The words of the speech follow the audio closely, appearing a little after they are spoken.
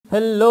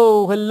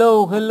Hello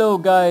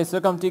guys,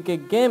 welcome to TK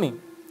Gaming.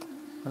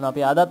 මම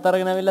අපි ආදත්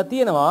අරගෙන අවිල්ලා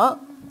තියෙනවා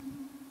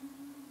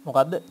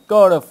මොකද්ද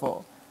God of War.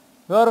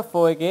 God of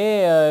War එකේ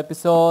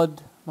episode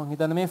මම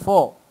හිතන්නේ මේ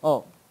 4. ඔව්.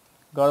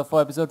 God of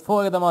War episode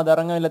 4 එක තමයි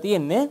අරන් අවිල්ලා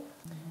තියෙන්නේ.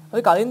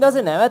 අපි කලින්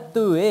දවසේ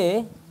නැවැත්තුවේ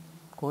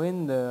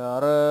කොහෙන්ද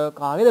අර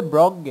කාගේද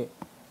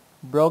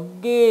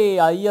බ්‍රොග්ගේ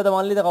අයියාද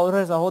මල්ලිද කවුරු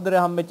හරි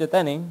සහෝදරයා හම්බෙච්ච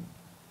තැනින්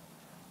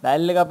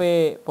ඩයල් එක අපේ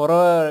පොර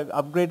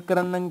අප්ග්‍රේඩ්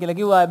කරන්නම් කියලා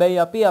කිව්වා. හැබැයි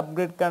අපි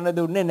අප්ග්‍රේඩ් කරන්න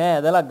දුන්නේ නැහැ.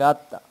 ඇදලා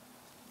ගත්තා.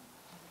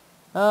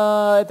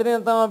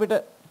 එතනින් තමයි අපිට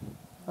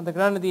අද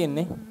කරන්න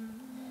තියෙන්නේ.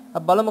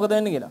 අපි බලමු මොකද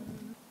වෙන්නේ කියලා.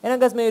 එහෙනම්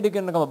guys මේ වීඩියෝ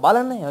කරනකම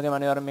බලන්න. ඒ වගේම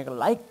අනිවාර්යෙන් මේක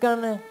like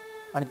කරන්න.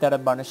 අනිත් අයට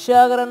බන්න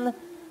share කරන්න.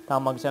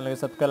 තාම මගේ channel එක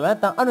subscribe කරලා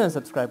නැත්නම් අනිවාර්යෙන්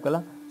subscribe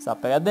කරලා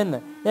sub එකක් දෙන්න.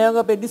 ඒ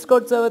වගේම අපේ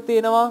Discord server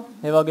තියෙනවා.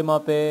 ඒ වගේම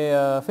අපේ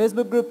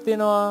Facebook group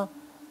තියෙනවා.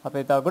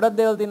 අපේ තව ගොඩක්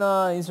දේවල්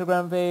තියෙනවා.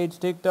 Instagram page,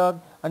 TikTok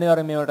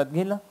අනිවාර්යෙන් මේවටත්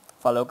ගිහිල්ලා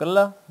follow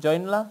කරලා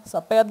join ලා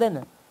sub එකක් දෙන්න.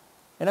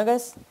 එහෙනම්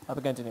guys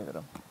අපි continue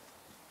කරමු.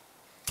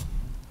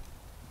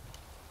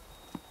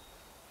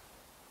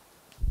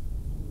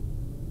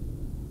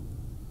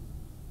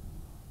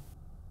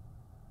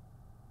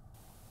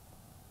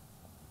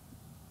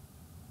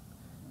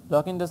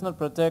 Locking does not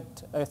protect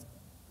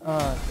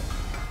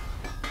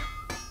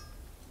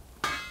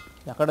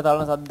යකඩ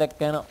තාලන සද්දයක්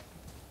යනවා.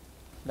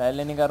 ඩයල්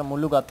එකේ අර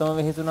මුළු ගතම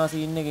වෙහිසුනා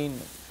සීන් එකේ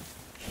ඉන්නේ.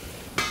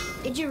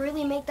 Did you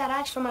really make that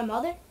axe for my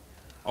mother?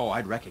 Oh,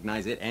 I'd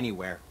recognize it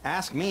anywhere.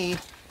 Ask me.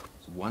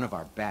 It's one of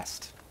our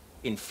best.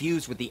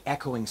 Infused with the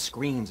echoing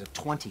screams of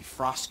 20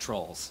 frost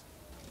trolls.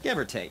 Give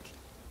or take.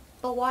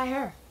 But why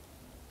her?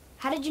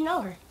 How did you know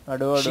her?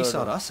 She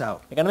sought us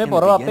out. ඒ කියන්නේ මේ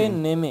පොරව අපේ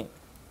නෙමෙයි.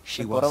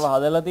 She පොරව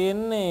හදලා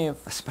තියෙන්නේ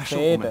a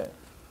special woman.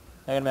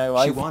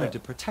 She wanted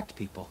to protect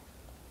people.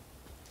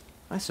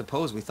 I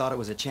suppose we thought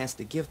it was a chance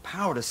to give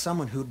power to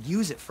someone who'd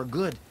use it for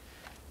good.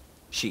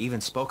 She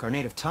even spoke our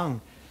native tongue.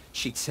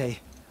 She'd say,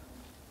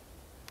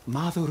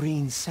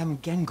 Madurin sem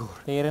Gengur.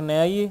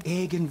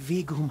 Egen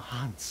vigum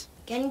Hans.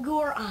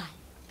 Gengur I.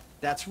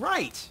 That's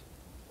right.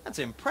 That's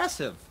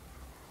impressive.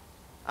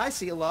 I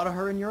see a lot of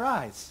her in your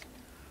eyes.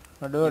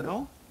 You know?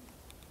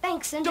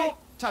 Thanks, and Don't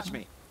touch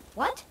me.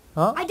 What?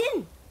 Huh? I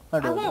didn't. I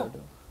won't.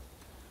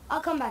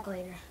 I'll come back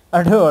later.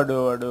 අඩෝ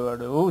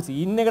ඌ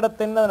scene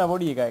එකටත් එන්න නා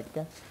පොඩි එකා එක්ක.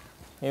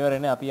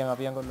 ඒවරනේ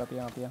අපියන් කොල්ල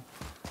අපියන්.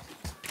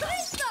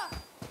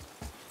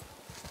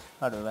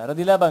 අඩෝ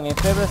වැරදිලා බං F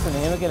ප්‍රෙස්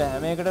නේම කියලා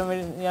හැම එකටම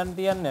යන්න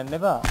තියන්න යන්න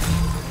එපා.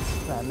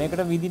 හැම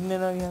එකටම විදින්න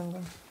යනවා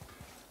කියන්කෝ.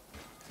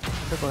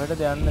 ඒක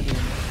කොහෙටද යන්න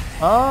තියෙන්නේ?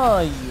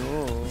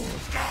 අයියෝ.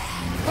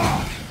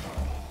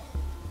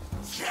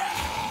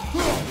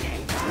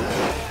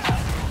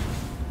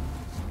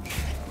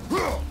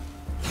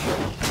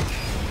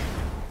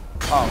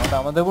 මට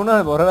අමතක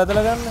වුණානේ බොර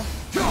වැදලා ගන්න.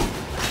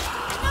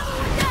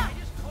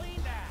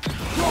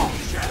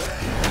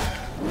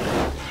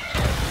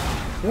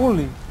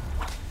 Holy.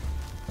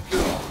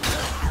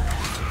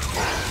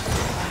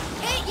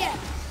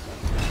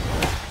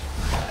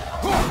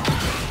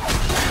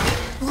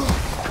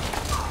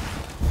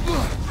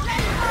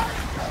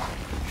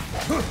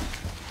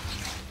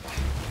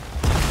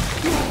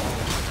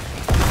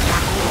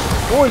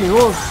 Holy,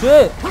 oh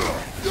shit.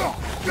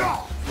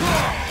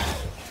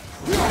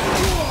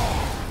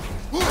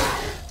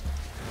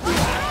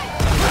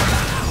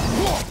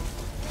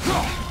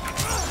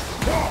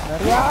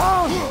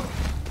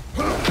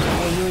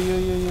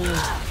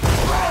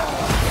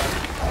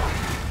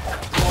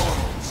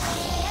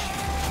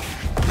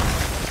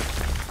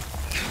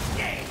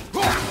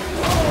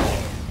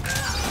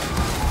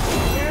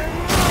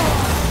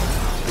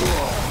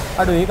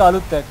 අඩෝ ඒක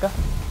අලුත් එක්ක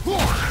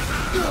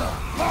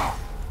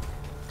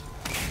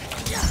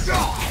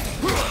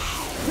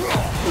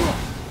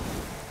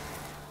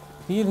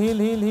heal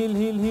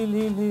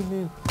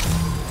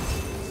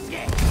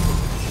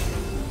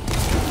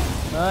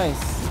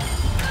nice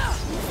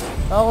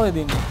කොහෙද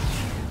ඉන්නේ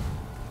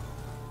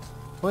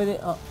කොහෙද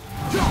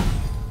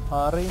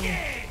හරි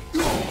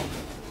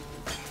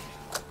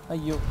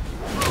අයියෝ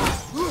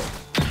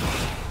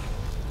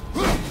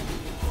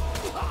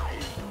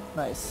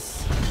nice.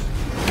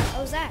 How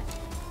was that?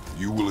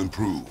 You will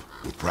improve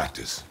with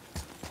practice.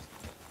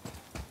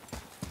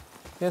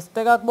 Test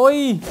එකක් boy.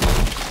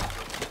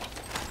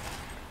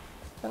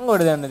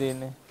 සංගොඩ යන්න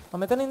තියෙන්නේ. මම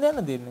මෙතනින්ද යන්න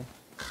තියෙන්නේ.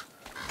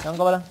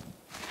 යන්කෝ බලන්න.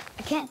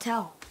 I can't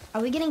tell.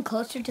 Are we getting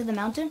closer to the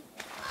mountain?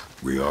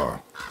 We are.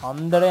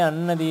 කන්දර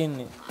යන්න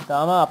තියෙන්නේ.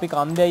 තාම අපි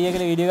කන්දේ අයියා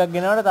කියලා වීඩියෝ එකක්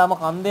ගෙනාවට තාම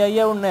කන්දේ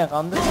අයියා වුන්නේ නැහැ.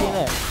 කන්ද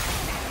තියෙන්නේ නැහැ.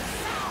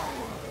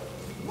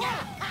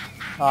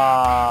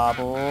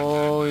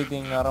 බෝ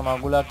ඉතින් අර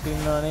මගුලක්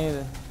ඉන්නව නේද?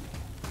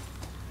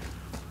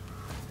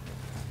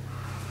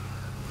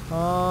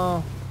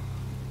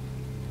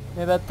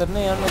 මේ පැත්තට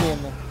නේ යන්න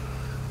දෙන්නේ.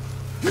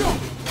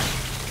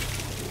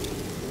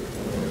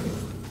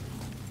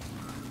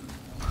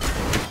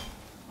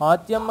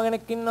 ආච්චි අම්ම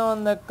කෙනෙක් ඉන්නවා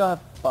මම දැක්කා.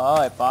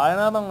 එපා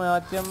යනවා බං ඔය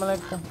ආච්චි අම්මලා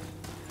එක්ක.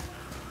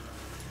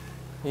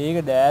 ඒක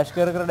ඩෑෂ්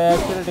කර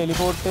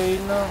ටෙලිපෝට් එකේ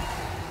ඉන්නවා.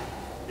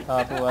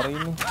 ආපු වර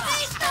ඉන්නේ.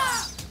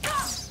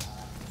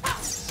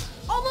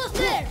 Almost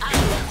there.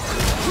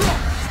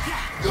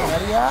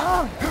 Maria!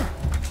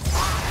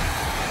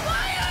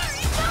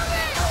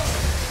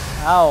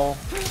 Ow.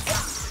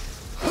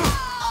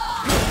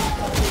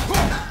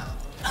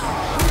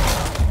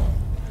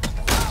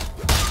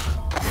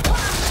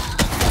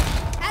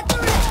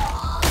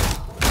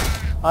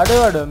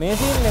 Ado මේ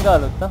සීන් එක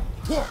අලුත්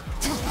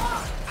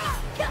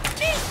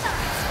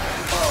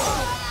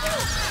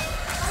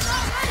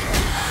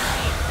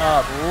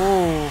ආ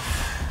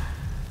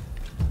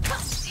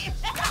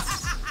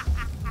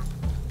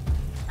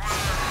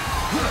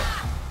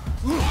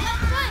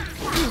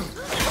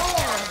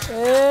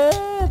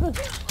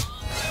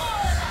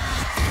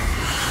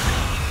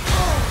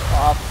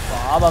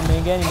ආබා මේ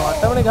ගෑණි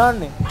මට්ටමනේ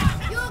ගහන්නේ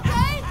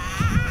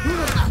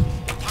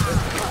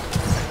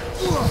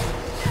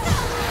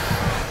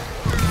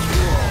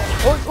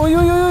Oi oi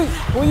oi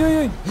oi oi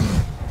oi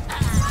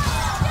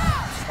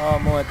ah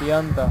mo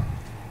atianta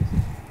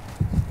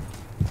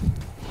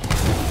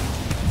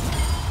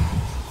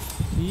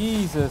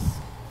Jesus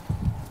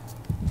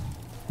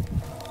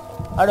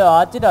අර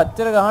ආච්චිට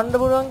අච්චර ගහන්න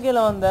පුළුවන්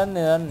කියලා මම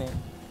දන්නේ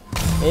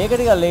ඒක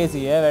ටිකක්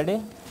ලේසි ඈ වැඩේ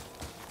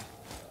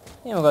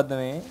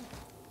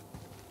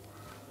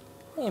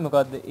මේ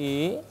මොකද්ද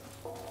ඒක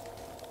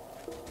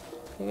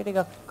ටිකක්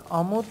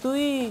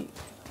අමුතුයි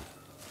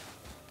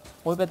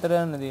ඔය පැත්තට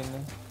යන්න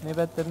දෙන්නේ මේ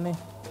පැත්තටනේ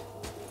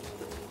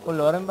කොල්ල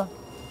වරෙන් බා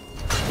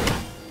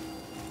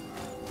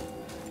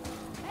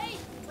Hey,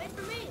 wait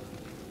for me.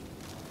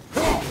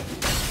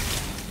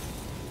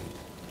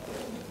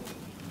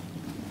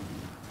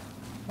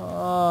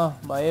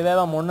 බය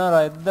වේවා මොන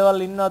රෙද්දවල්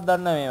ඉන්නවද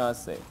දන්නේ නැහැ මේ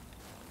වාස්සේ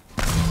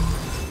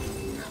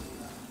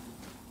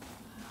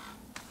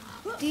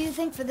Do you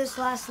think for this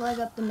last leg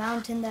up the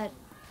mountain that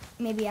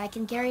maybe I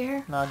can carry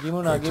her?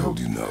 nagimu I told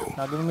you no.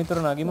 nagimu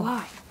mitro nagimu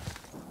Why?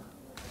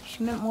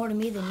 She meant more to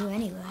me than you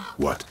anyway.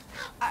 What?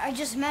 I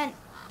just meant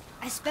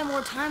I spent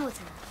more time with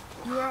her.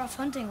 You were off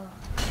hunting a lot.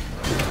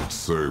 It'll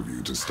serve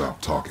you to stop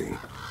talking.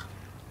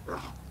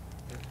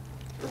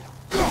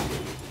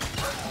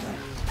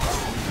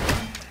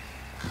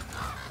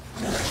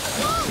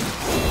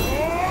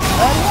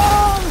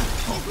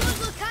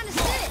 Look kind of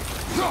sick.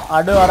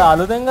 අඩෝ අර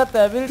අලුතෙන් ගත්ත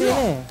ability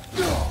නේ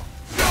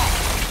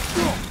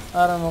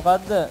අර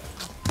මොකද්ද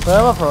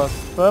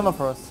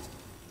permafrost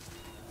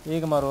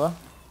ඒක මරුවා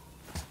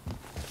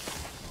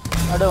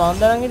අඩ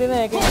වන්දනන් හිටියේ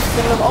නේ ඒකෙන්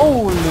ඉස්සෙල්ලා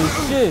holy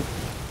shit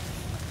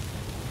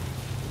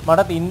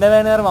මට තින්න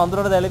බෑනේ අර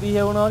වඳුරට දැලපී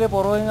හැවුනා වගේ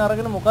පොරවෙන්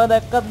අරගෙන මොකද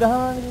දැක්කත්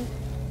ගහනවානේ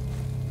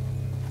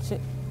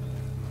shit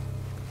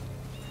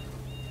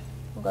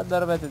මොකක්ද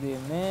අර පැත්තේ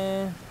තියෙන්නේ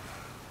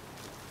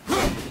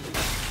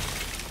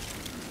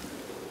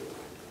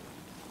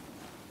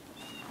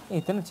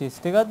එතන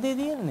chest එකක් දී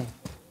තියෙන්නේ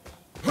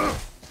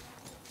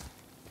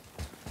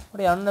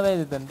ඔඩ යන්න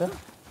බෑද එතනට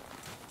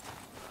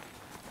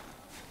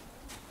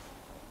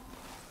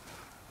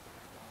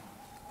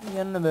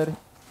යන්න බැරි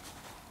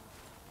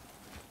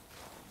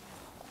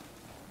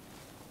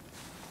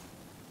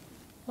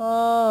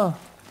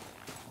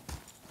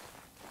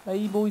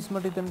අයි බොයිස්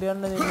මට එතනට යන්න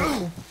දෙන්නේ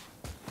නැත්තේ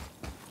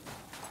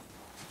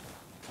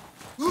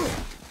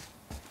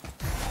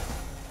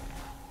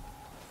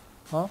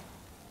හා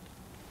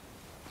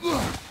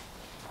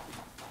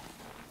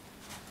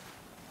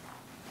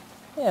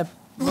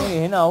මේ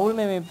එහෙන අවුල්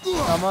මේ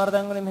සමහර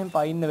තැන්වල මෙහෙම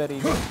පයින්න බැරි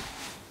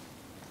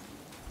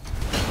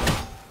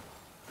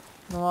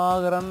මොනවා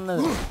කරන්නද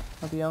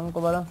අපි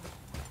යන්කෝ බලන්න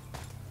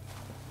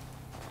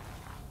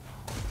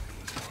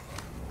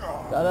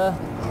ගල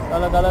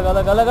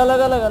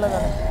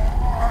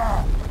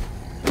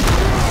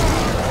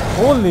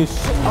holy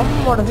shit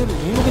අම්මට හිරි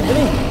මේ මොකද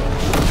නේ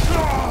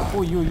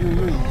ඔයි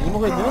මේ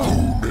මොකද නේ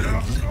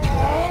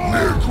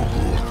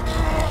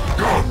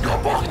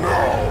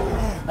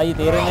අයියේ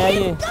තේරෙන්නේ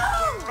අයියේ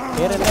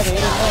තේරෙන්නේ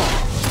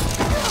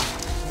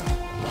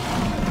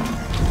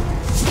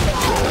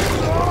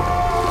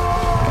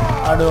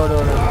අඩෝ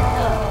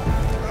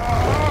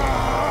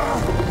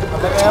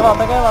අපේ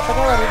රිදෙනවා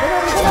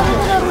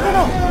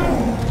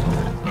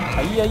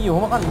අයියේ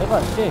ඔහොම කන්න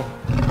එපා ෂේ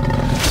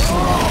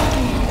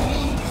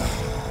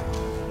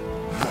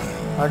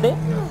අඩේ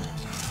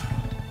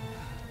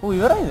ඌ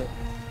ඉවරයිද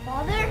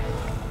Father?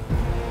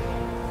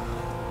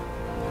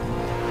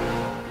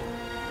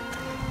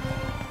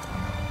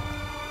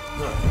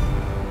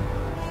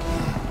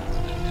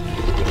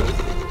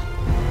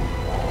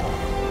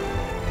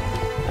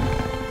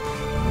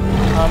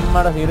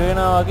 අම්මට හිර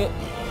වෙනවා වගේ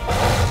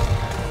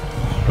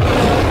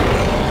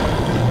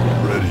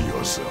Ready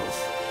yourself.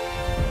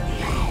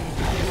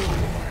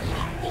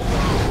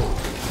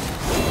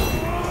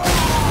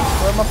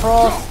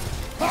 permafrost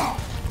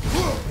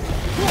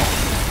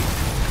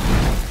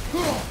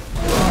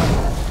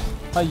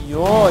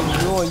අයියෝ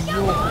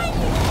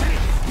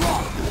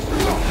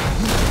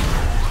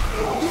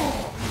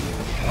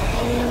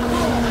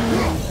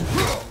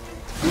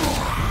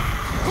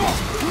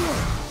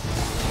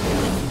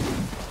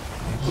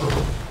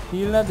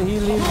heal නැද්ද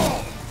heal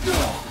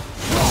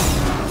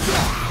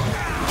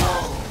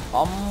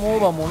අම්මෝ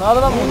බා මොනවාද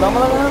මම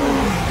දමලා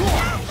ගහන්නේ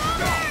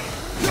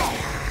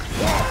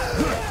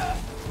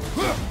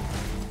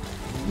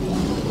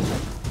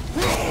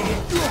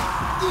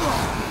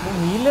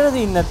heal එක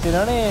සීන් නැත්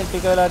වෙනවනේ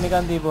ටික වෙලා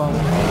නිකන් දීපුවම.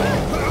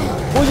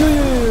 ඔය් ඔය්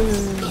ඔය්.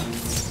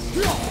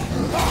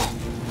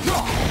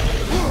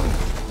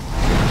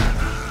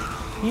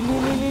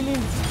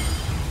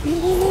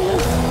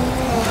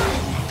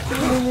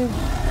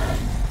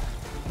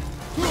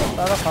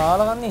 Tara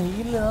kaala ganne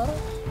heal na.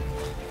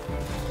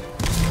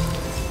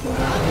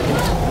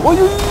 Oy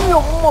oy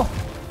amma.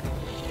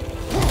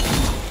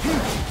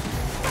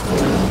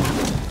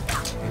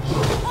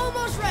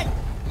 Almost ready.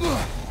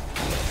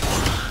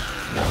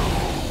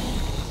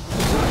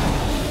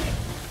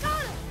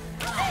 Got him.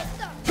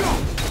 Listo.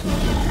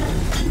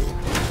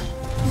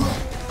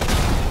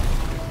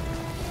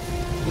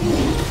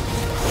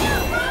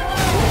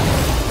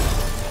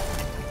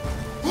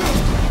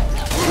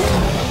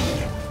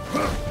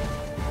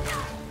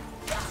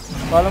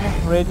 බලමු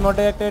රේජ් මෝඩ්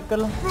එක ඇක්ටිවේට්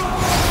කරලා.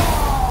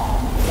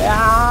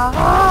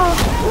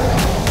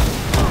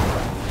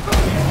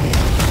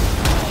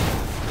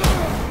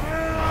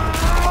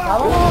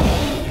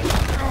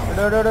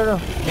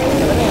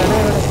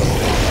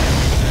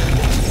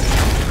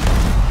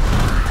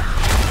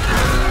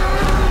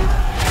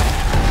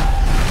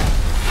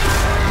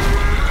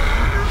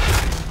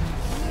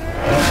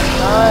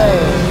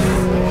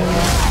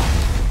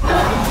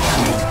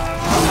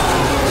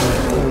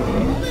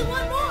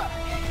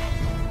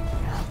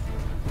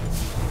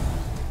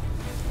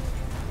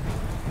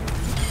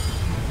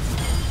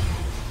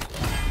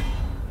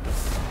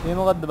 මේ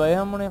මොකද්ද බය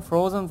හම්මුනේ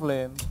frozen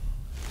flame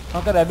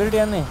මොකද ability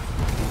යන්නේ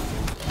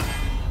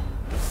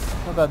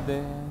මොකද්ද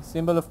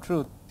symbol of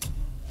truth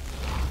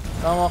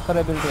තාම අක්කර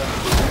ability යන්නේ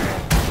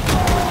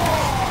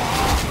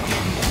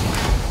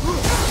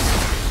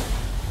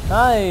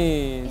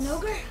nice An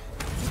ogre?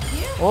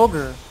 Here?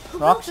 ogre Who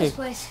rock built this shape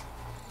place?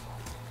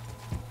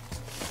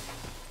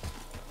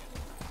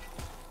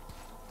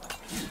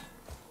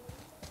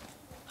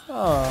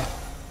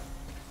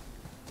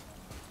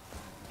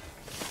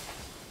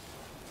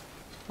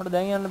 මට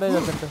දැන් යන්න බැයිද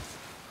අතට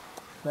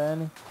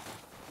බෑනේ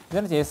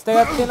ඉතින් chest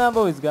එකක් තියෙනවා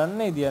boys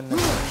ගන්න ඉද යන්න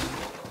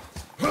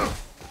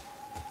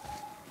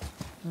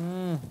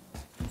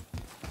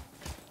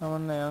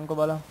නමන්න යන්කෝ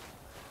බලන්න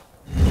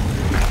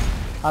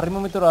අරිමු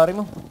මිතුර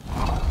අරිමු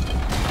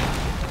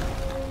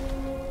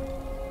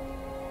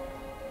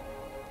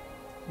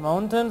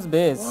mountains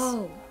base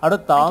අර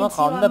තාම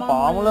කන්ද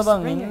පාමුල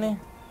බං ඉන්නේ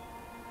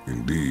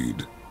Indeed.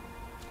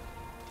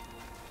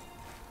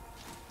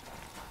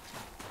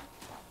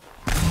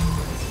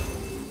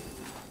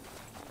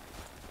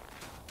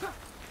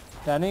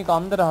 දැන් මේ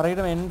කන්දට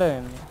හරියටම එන්න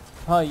වෙන්නේ.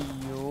 Is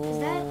අයියෝ.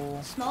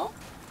 that smoke?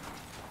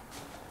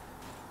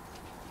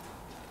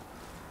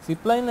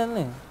 zip line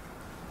නැන්නේ.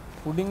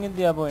 උඩින්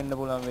ඉඳි ආපහු එන්න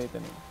පුළුවන්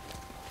වේතනේ.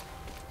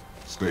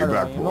 Stay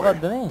back, boy.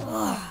 මොකද්ද නේ?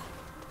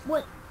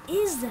 What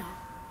is that?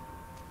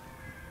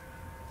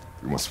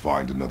 We must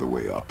find another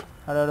way up.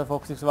 අර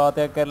Fox 6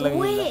 වාතයක් කරලා The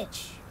ගිහිල්ලා. witch.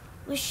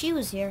 Wish she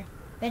was here.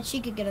 Bet she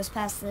could get us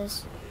past this.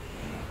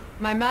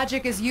 My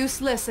magic is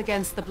useless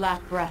against the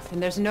Black Breath,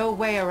 and there's no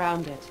way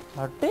around it.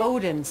 අටේ?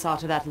 Odin saw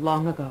to that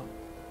long ago.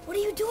 What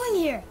are you doing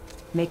here?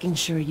 Making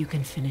sure you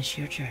can finish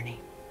your journey.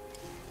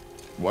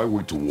 Why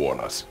wait to warn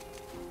us?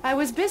 I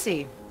was busy,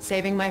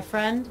 saving my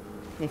friend,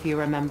 if you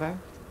remember.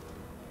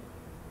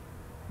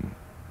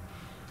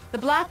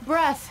 The Black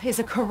Breath is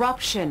a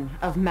corruption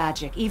of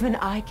magic even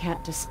I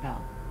can't dispel.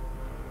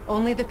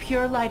 Only the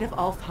pure light of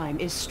Alfheim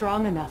is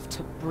strong enough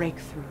to break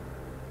through.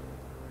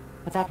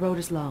 But that road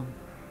is long.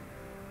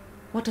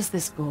 What does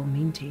this goal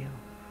mean to you?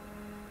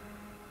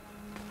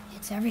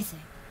 It's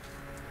everything.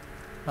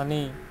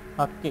 අනේ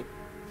අක්කේ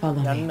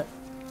Follow යන්න me.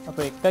 අප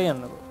එක්කයි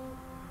යන්නකෝ.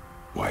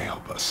 Why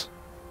help us?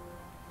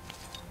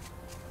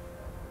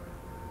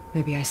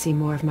 Maybe I see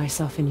more of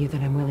myself in you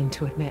than I'm willing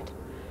to admit.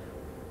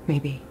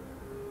 Maybe.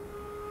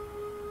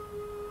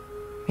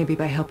 Maybe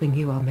by helping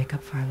you, I'll make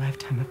up for a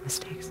lifetime of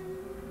mistakes.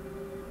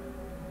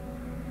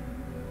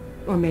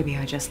 Or maybe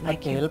I just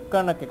like අක්කේ you. help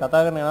කරන්න අක්කේ කතා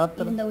කරන්න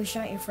නවත්තලා. Even though we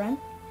shot your friend?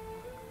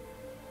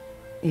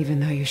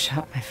 Even though you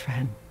shot my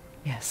friend.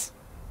 Yes.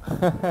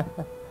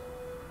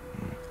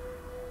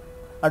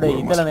 අඩ Where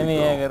හිතලා must we නෙමෙයි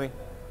go? එයා කරේ.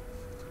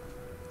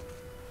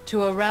 To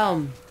a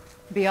realm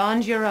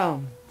beyond your own.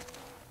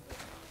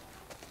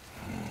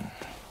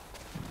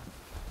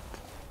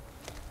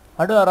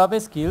 අඩ අර අපේ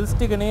skills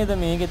ටික නේද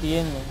මේකේ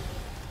තියෙන්නේ.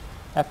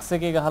 X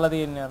එකේ ගහලා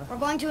තියෙන්නේ අර.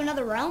 We're going to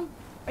another realm?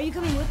 Are you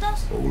coming with us?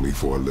 Only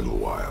for a little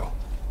while.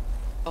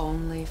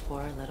 Only for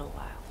a little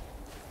while.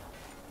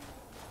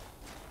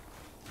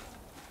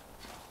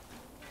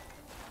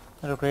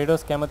 අර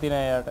ක්‍රේටෝස් කැමති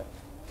නෑ එයාට.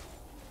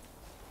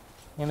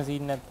 එහෙම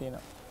සීන් එකක්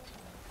තියෙනවා.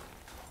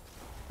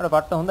 අර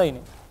පට්ට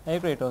හොඳයිනේ. ඒ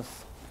ක්‍රේටෝස්.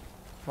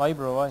 Why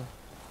bro why?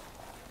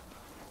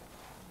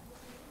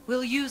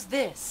 We'll use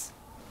this.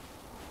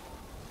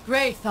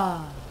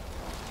 Graythar.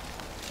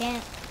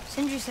 Can't.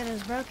 Sindri said it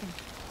was broken.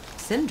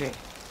 Sindri.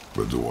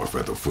 The dwarf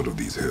at the foot of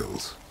these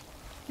hills.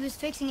 He was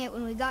fixing it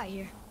when we got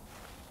here.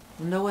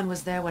 No one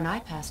was there when I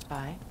passed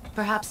by.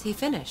 Perhaps he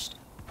finished.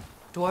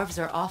 Dwarves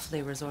are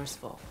awfully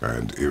resourceful.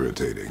 And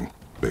irritating,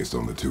 based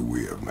on the two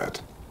we have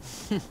met.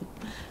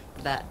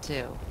 That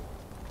too.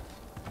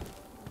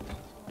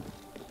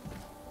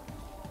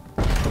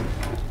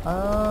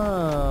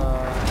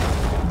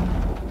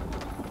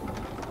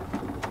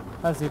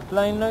 zip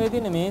line වගේ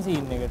තියෙන මේ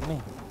scene එකට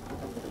නේ.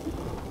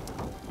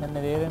 දැන්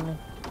තේරෙන්නේ.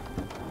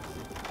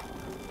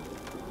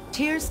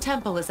 Tyr's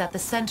temple is at the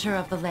center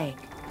of the lake.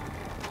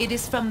 It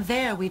is from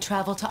there we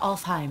travel to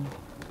Alfheim.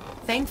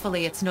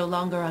 Thankfully, it's no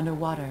longer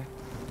underwater.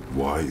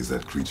 Why is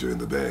that creature in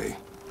the bay?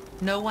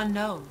 No one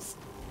knows.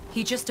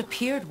 He just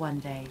appeared one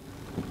day.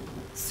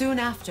 Soon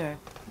after,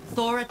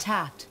 Thor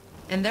attacked,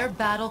 and their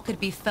battle could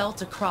be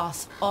felt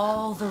across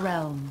all the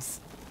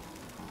realms.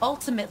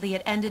 Ultimately,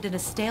 it ended in a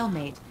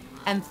stalemate,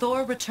 and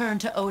Thor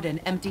returned to Odin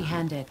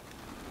empty-handed.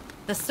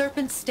 The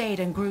serpent stayed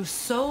and grew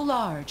so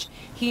large,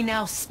 he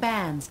now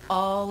spans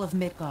all of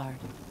Midgard.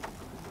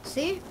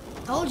 See?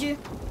 Told you.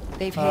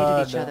 They've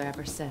hated each other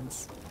ever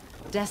since.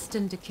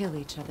 Destined to kill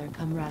each other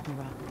come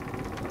Ragnarok.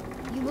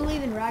 You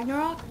believe in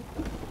Ragnarok?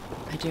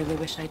 I dearly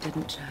wish I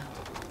didn't, child.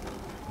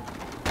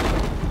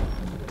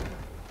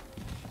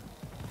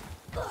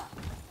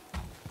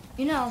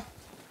 You know,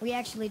 we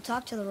actually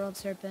talked to the world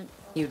serpent.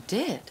 You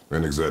did?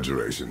 An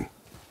exaggeration.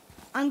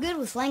 I'm good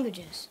with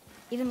languages,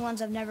 even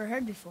ones I've never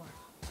heard before.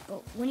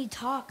 But when he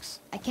talks,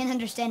 I can't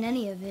understand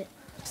any of it.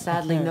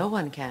 Sadly, no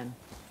one can.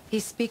 He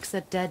speaks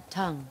a dead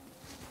tongue.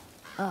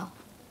 Oh.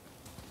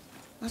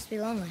 Must be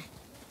lonely.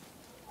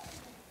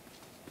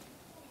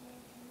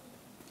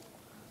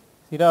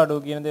 සිරාඩෝ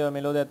කියන දේවල්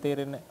මෙලෝදයක්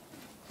තේරෙන්නේ නැහැ.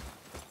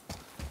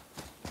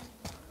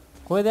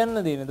 කොහෙද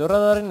යන්න තියෙන්නේ? දොර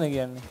අරින්න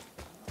කියන්නේ.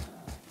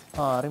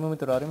 හරිම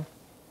මිතුර හරිම.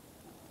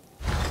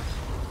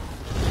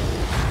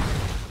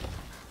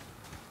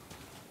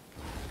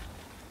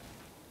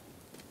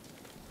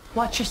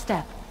 Watch your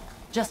step.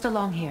 Just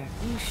along here.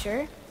 You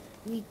sure?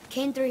 We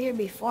came through here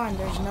before and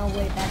there's no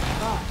way back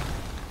across.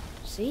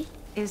 See?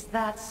 Is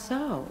that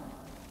so?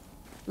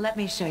 Let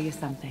me show you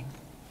something.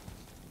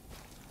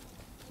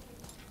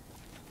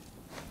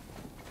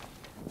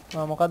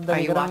 මොකක්ද Are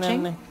you කරන්න watching?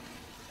 යන්නේ?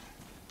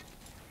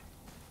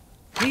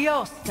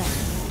 Diosa.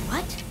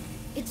 What?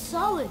 It's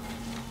solid.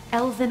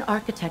 Elven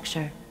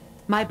architecture.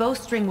 My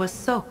bowstring was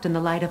soaked in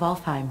the light of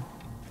Alfheim.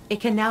 It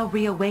can now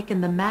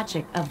reawaken the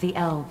magic of the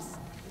elves.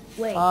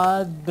 Wait,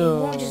 Addo.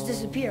 it won't just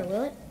disappear,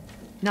 will it?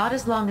 Not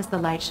as long as the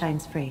light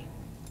shines free.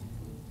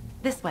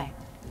 This way.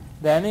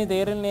 දැනේ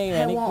තේරෙන්නේ I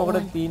අනික් want මොකටද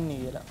one. තියන්නේ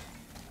කියලා.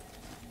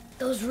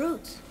 Those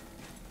roots.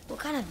 What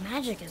kind of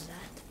magic is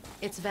that?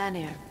 It's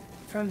Vanir.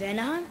 From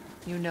Vanaheim?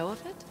 You know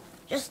of it?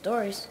 Just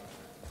stories.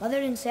 Mother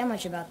didn't say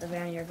much about the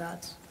Vanir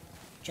gods.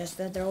 Just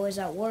that they're always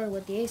at war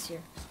with the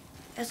Aesir.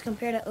 As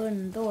compared to Odin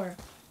and Thor,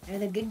 they're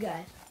the good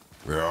guys.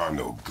 There are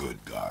no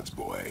good gods,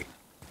 boy.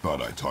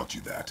 Thought I taught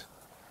you that.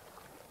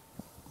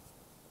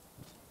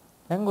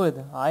 දැන් කොහෙද?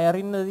 ආය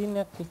අරින්න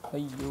දින්නේ යක්කේ.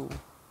 අයියෝ.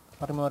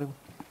 හරිම හරිම.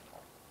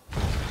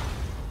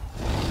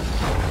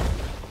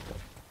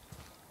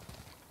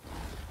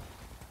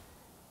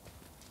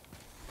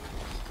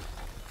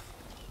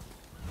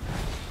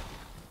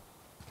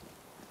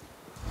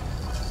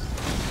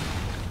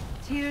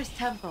 Tyr's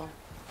temple.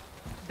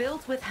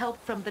 Built with help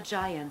from the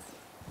giants,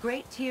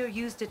 Great Tyr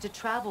used it to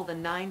travel the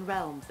 9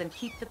 realms and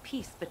keep the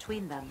peace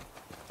between them.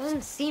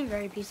 Doesn't seem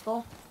very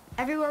peaceful.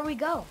 Everywhere we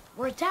go,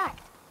 we're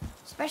attacked.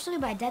 Especially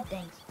by dead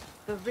things.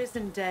 The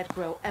risen dead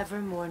grow ever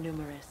more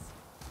numerous.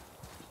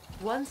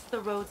 Once the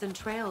roads and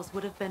trails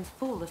would have been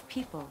full of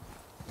people.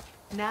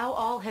 Now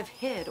all have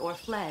hid or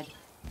fled,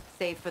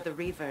 save for the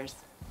Reavers,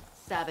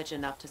 savage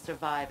enough to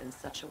survive in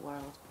such a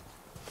world.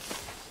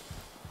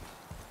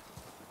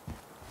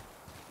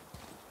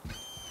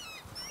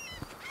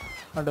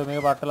 අඩෝ මේක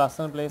පට්ට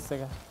ලස්සන place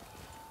එක.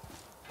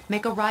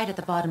 Make a right at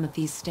the bottom of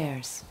these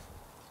stairs.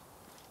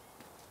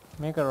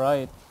 මේක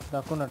right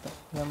දකුණට.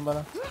 දැන්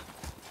බලන්න.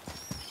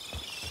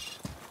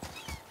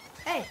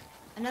 Hey,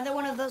 another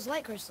one of those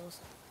light crystals.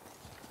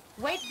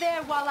 Wait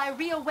there while I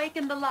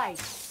reawaken the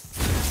light.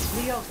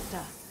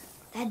 Leosta.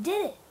 That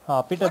did it.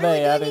 අපිට What are බෑ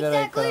we යාර doing ඉතල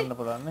exactly? කරන්න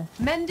පුළුවන් නේ.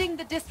 Mending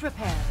the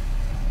disrepair.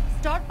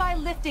 Start by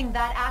lifting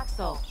that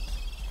axle.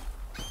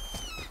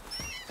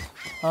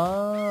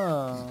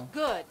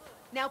 Good.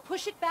 Now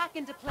push it back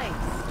into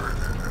place.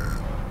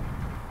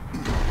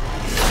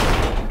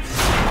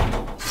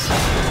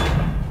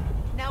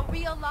 Now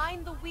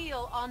realign the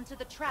wheel onto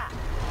the track.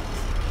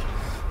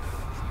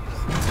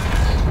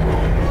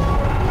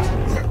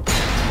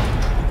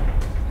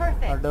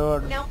 Perfect.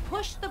 Adored. Now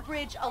push the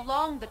bridge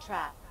along the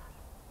track.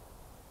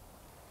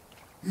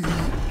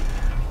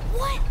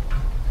 What?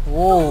 The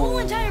O. whole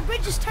entire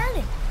bridge is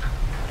turning.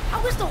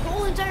 How is the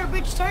whole entire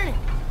bridge turning?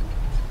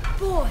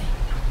 Boy,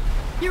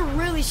 you're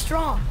really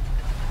strong.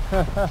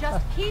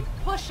 Just keep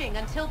pushing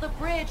until the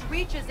bridge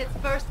reaches its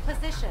first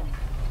position.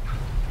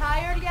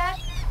 Tired yet?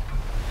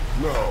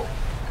 No.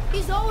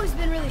 He's always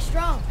been really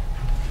strong.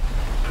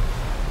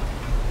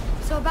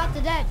 So about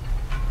the dead.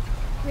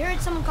 We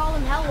heard someone call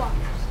them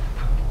Hellwalkers.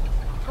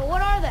 But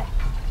what are they?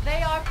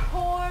 They are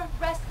poor,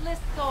 restless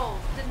souls,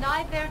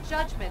 denied their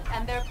judgment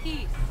and their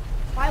peace.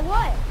 Why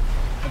what?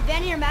 Did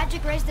Vanir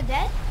magic raise the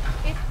dead?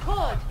 It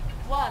could,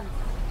 once.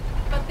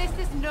 But this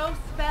is no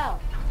spell.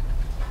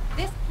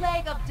 This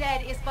plague of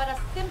dead is but a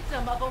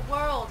symptom of a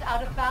world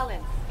out of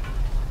balance.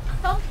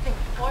 Something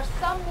or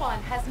someone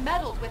has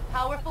meddled with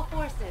powerful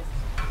forces.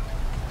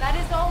 That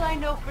is all I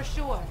know for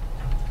sure.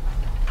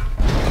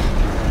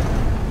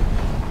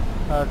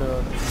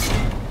 Aduh.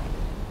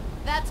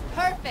 That's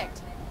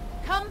perfect.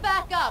 Come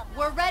back up.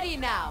 We're ready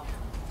now.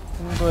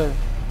 Simple.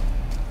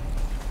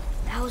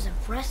 That was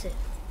impressive.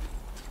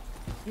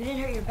 You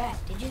didn't hurt your back,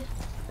 did you?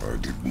 I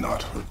did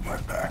not hurt my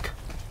back.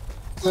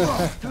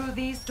 Through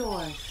these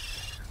doors.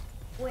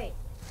 Wait,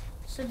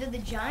 so did the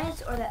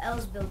Giants or the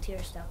Elves build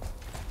tier stuff?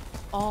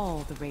 All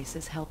the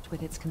races helped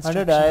with its Aduh,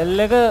 construction. dial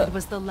එක It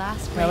was the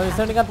last great Nah, act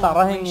bisa of nikan tarahin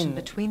cooperation ini.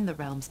 between the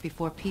realms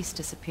before peace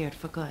disappeared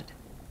for good.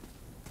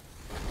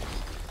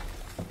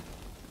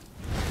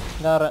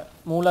 අර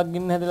මූලක්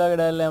ගින්න හැදලා වගේ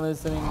dial එක හැම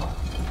තිස්සෙම ඉන්නේ.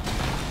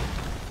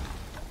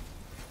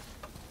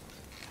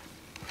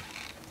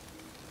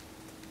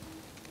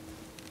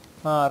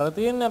 අර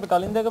තියෙන්නේ අපි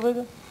කලින් දැකපු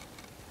එක.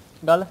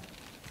 ගල.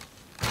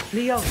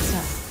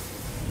 Lyosa.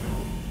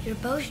 Your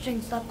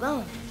bowstring stopped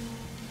glowing.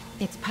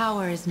 Its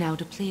power is now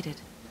depleted.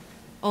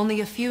 Only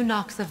a few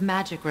knocks of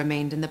magic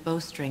remained in the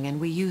bowstring, and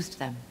we used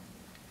them.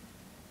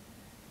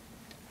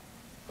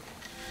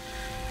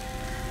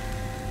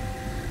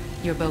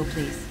 Your bow,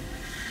 please.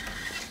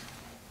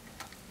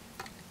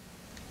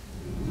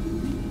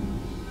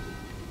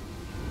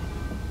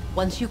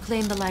 Once you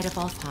claim the light of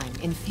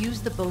Alfheim,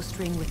 infuse the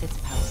bowstring with its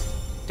power.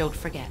 Don't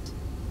forget.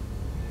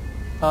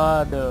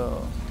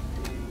 අඩෝ.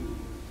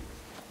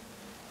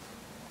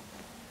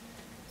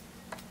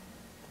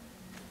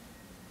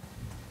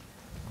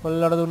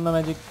 කොල්ලට දුන්න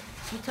magic.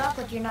 You talk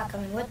like you're not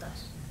coming with us.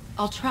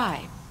 I'll try,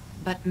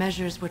 but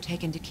measures were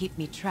taken to keep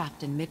me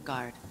trapped in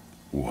Midgard.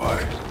 Why?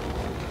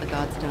 The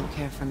gods don't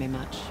care for me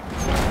much.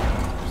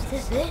 Is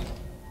this it?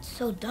 It's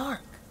so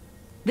dark.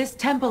 This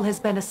temple has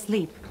been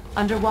asleep,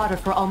 underwater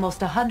for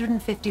almost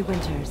 150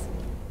 winters.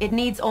 It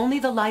needs only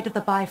the light of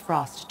the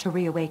Bifrost to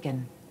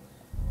reawaken.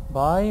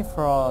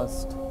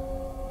 Bifrost.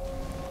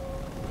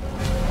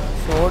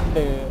 Sword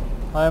day.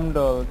 I am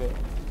dog.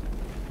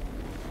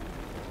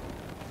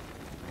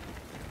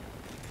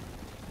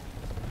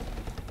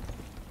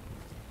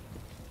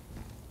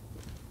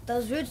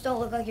 Those roots don't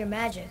look like your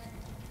magic.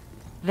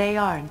 They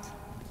aren't.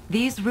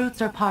 These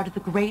roots are part of the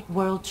Great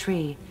World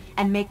Tree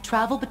and make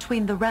travel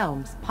between the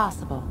realms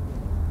possible.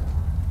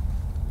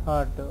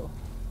 අඩෝ.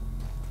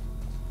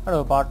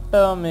 අඩෝ පට්ට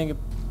මේක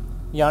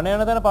යන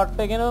යන තැන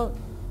පට්ට කියන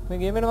මේ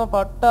ගේම් එකේ මම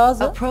පට්ට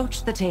ආස.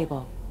 Approach the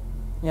table.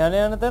 යන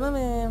යන තැන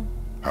මේ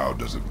How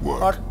does it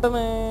work? පට්ට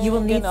මේ You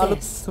will need අලුත්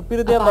this,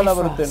 සුපිරි a දෙයක්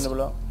බලාපොරොත්තු වෙන්න Bifrost,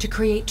 පුළුවන්. to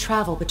create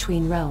travel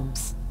between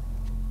realms.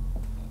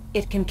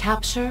 It can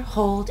capture,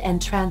 hold,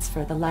 and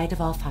transfer the light of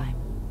Alfheim.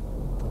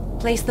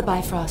 Place the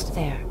Bifrost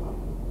there.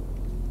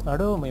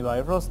 අඩෝ මේ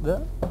Bifrost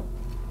the?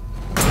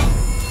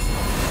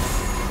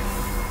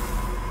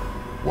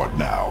 What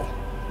now?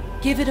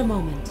 Give it a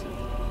moment.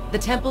 The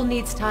temple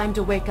needs time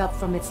to wake up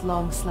from its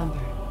long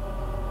slumber.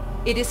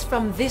 It is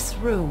from this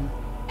room,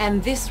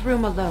 and this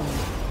room alone,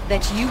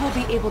 that you will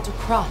be able to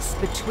cross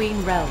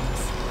between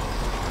realms.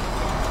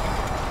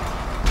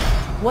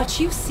 What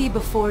you see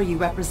before you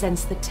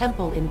represents the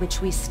temple in which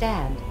we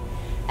stand,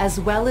 as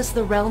well as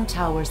the realm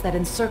towers that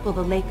encircle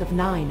the Lake of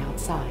Nine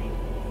outside.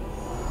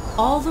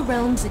 All the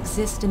realms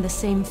exist in the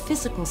same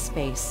physical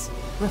space,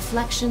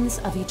 reflections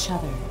of each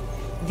other.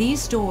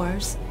 These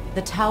doors,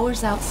 the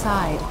towers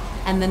outside,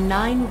 and the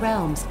 9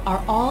 realms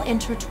are all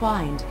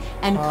intertwined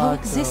and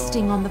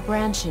coexisting on the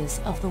branches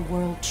of the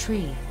World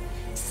Tree,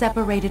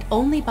 separated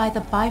only by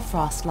the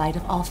Bifrost light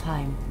of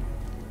Alfheim.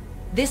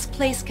 This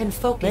place can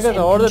focus and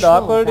මේක all the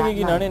dark control world that එකේ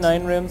කියන්නේ light.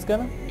 9 realms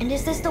ගැන. And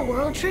is this the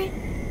World Tree?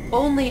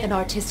 Only an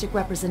artistic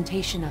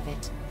representation of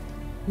it.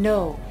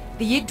 No,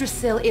 the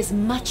Yggdrasil is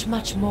much,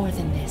 much more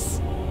than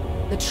this.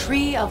 The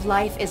Tree of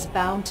Life is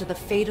bound to the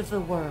fate of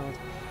the world,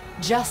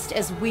 just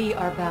as we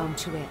are bound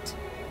to it.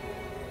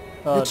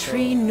 The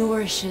tree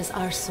nourishes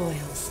our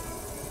soils.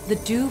 The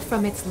dew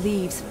from its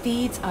leaves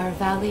feeds our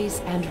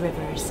valleys and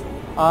rivers.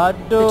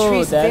 අඩෝ The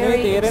tree's දැන් very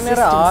තේරෙන්නේ අර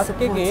existence ආක්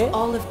supports එකේ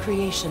all of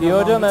creation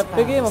Diojo along map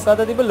its එකේ bounds.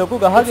 මොකද තිබ්බ ලොකු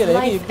ගහ Its කියලා ඒක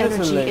life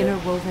Yggdrasil energy එක.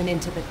 interwoven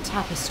into the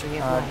tapestry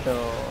of life. අඩෝ.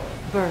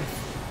 Birth,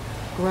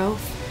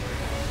 growth,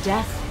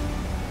 death,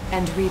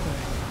 and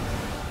rebirth.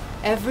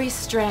 Every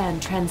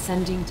strand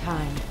transcending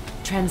time,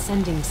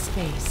 transcending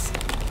space.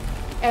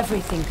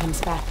 Everything comes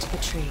back to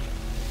the tree.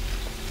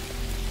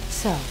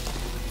 So,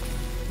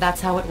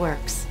 that's how it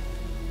works.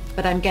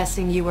 But I'm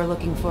guessing you were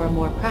looking for a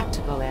more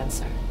practical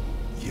answer.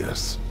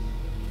 Yes.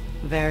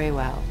 Very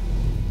well.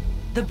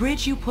 The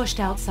bridge you pushed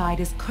outside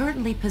is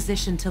currently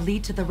positioned to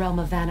lead to the realm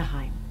of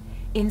Vanaheim.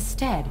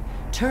 Instead,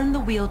 turn the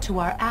wheel to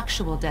our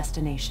actual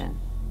destination,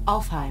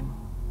 Alfheim.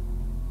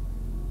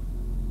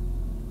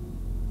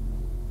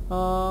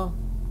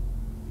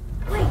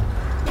 Wait,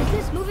 is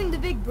this moving the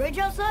big bridge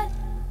outside?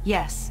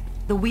 Yes,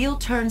 the wheel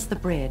turns the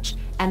bridge,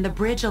 and the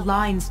bridge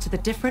aligns to the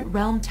different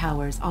realm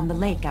towers on the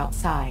lake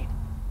outside.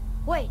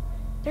 Wait,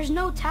 there's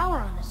no tower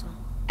on this one.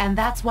 And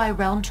that's why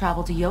realm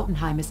travel to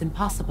Jotunheim is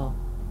impossible.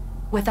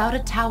 Without a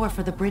tower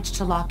for the bridge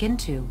to lock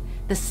into,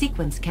 the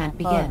sequence can't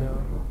begin. අඩෝ.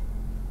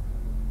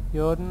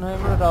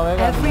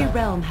 Every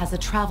realm has a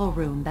travel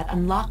room that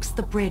unlocks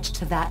the bridge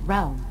to that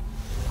realm.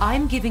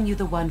 I'm giving you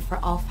the one for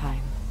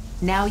Alfheim.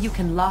 Now you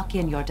can lock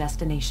in your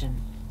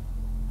destination.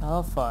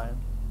 Alfheim.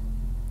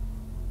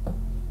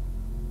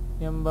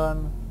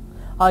 Yamban.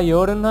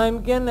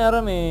 Jotunheim කියන්නේ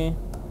අර මේ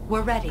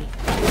We're ready.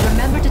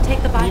 Remember to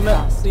take the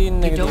Bifrost. You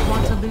don't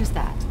want to lose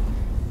that.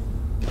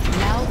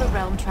 Now the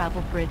realm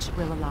travel bridge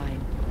will align,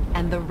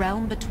 and the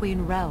realm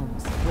between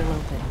realms will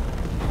open.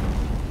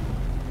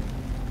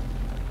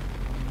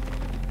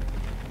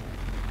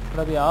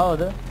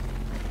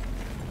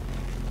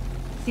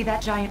 See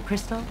that giant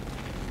crystal?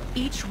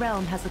 Each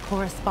realm has a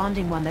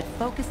corresponding one that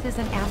focuses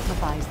and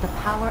amplifies the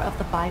power of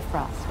the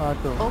Bifrost,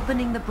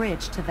 opening the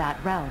bridge to that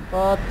realm.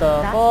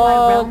 That's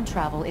why realm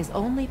travel is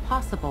only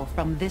possible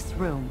from this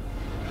room.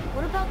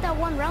 What about that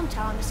one realm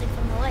tower missing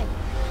from the lake?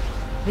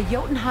 The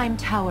Jotunheim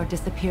Tower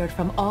disappeared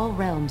from all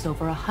realms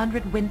over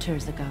 100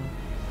 winters ago,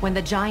 when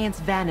the giants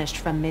vanished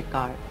from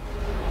Midgard.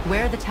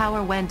 Where the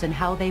tower went and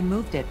how they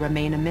moved it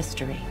remain a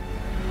mystery.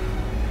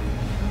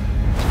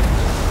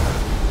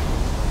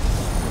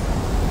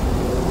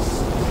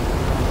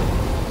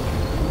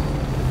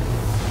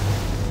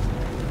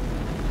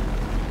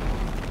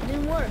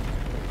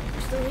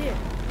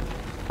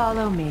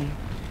 Follow me.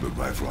 The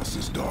Bifrost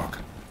is dark.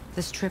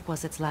 This trip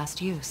was its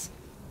last use.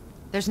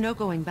 There's no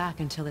going back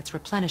until it's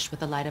replenished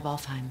with the light of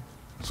Alfheim.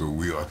 So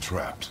we are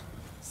trapped.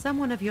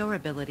 Someone of your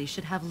ability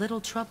should have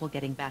little trouble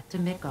getting back to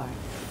Midgard.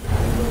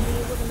 Will we be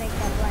able to make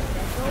that black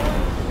bed go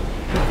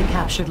away? With the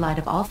captured light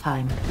of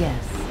Alfheim,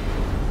 yes.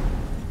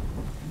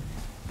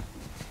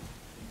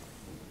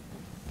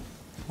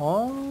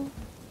 Oh.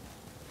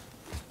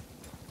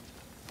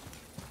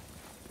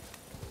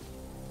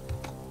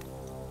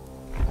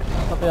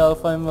 අපේ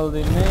Alfheim වල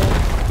දෙන්නේ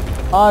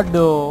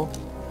ආඩෝ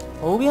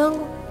ඔව්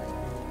ගියන්කෝ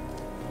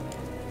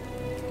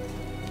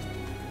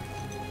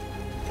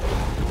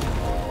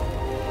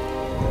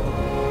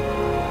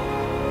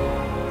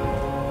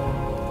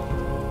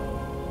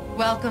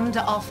Welcome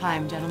to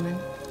Alfheim, gentlemen.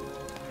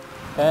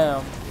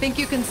 Damn. Think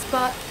you can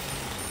spot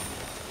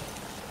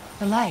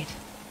the light?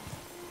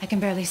 I can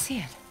barely see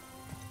it.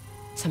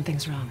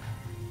 Something's wrong.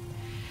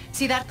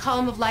 See that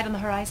column of light on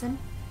the horizon?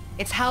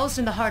 It's housed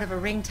in the heart of a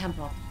ring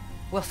temple.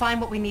 We'll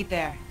find what we need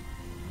there.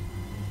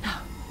 No.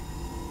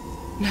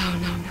 No,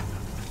 no, no.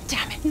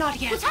 Damn it, not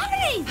yet. What's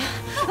happening?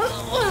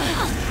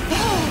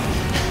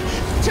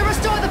 To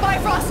restore the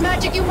Bifrost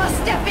magic, you must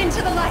step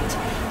into the light.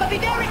 But be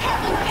very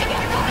careful not to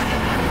get caught.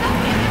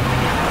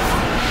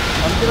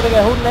 අන්තිමට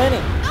ගැහුන්නේ නැහනේ.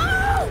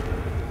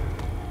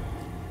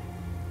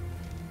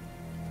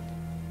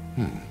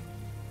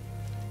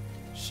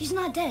 She's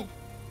not dead.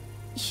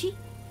 Is she?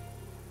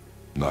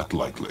 Not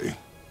likely.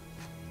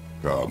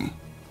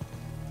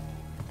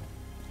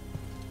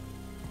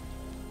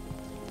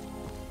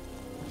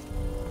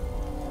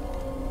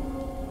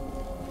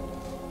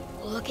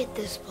 Look at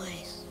this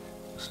place.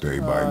 Stay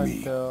by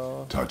me.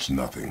 Touch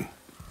nothing.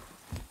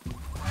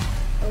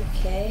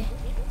 Okay.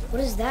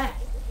 What is that?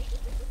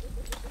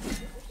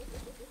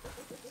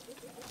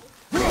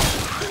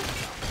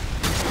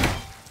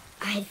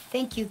 I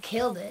think you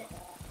killed it.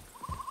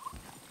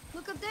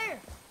 Look up there.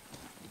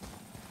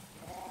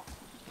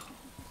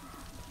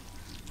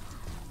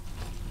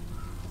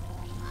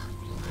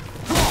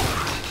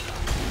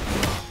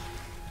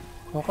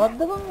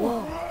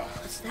 Whoa,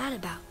 what's that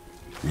about?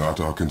 Not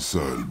our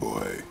concern,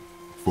 boy.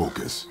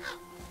 Focus.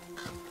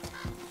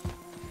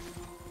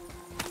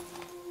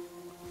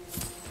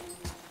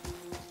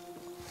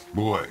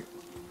 Boy.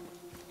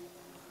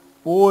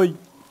 Boy.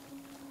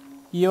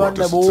 What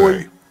does it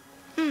say?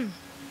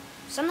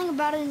 Something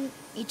about an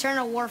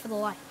eternal war for the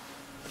light.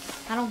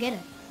 I don't get it.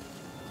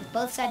 If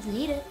both sides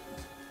need it,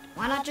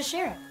 why not just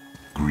share it?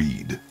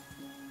 Greed.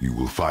 You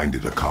will find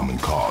it a common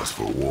cause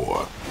for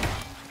war.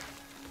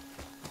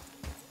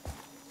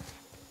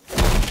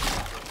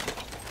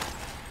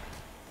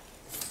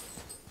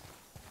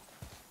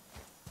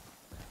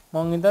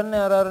 මං හිතන්නේ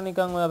අර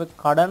නිකන් ඔය අපි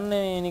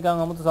කඩන්නේ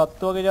නිකන් 아무තු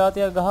සත්තු වගේ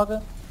જાතියක් ගහක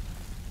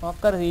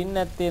මොකක් කර සීන්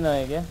නැත්තේ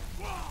නේද ඒක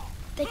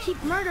They keep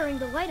murdering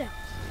the lighters.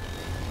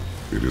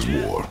 It is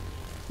war.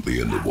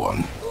 The end of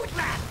one.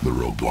 The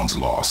robed one's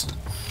lost.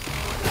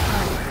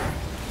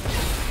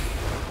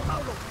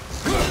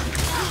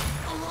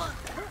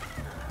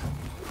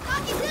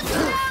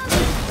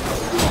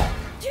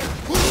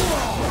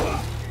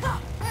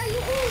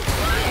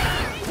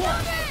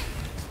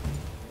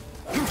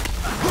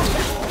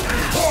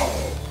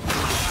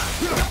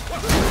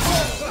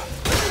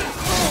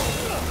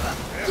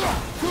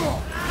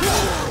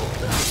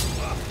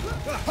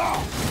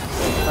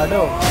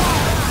 අඩෝ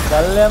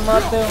ගල්ලයක්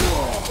මාත්තේ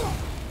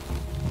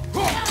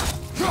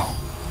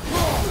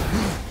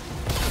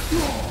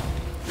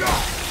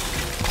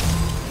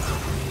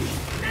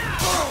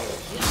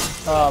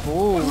ආබු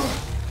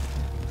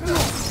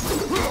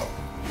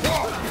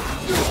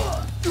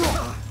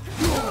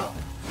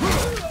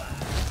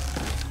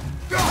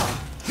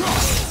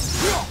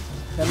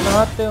යන්න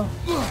මාත්තේ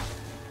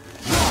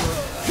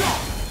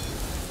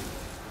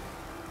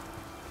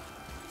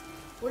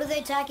What are they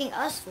attacking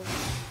us for?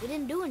 We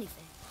didn't do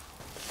anything.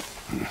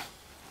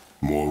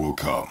 More will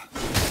come.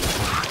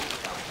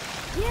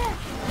 Yeah.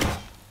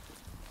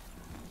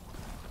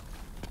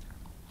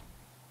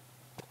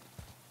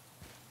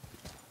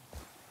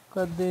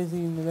 Did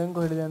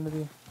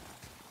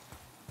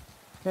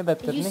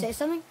you say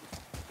something?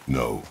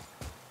 No.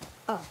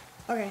 Oh,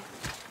 okay.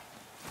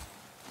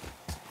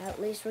 At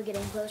least we're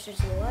getting closer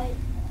to the light.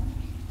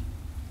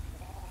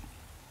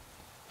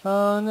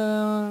 Oh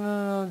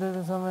no,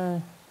 there's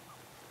somewhere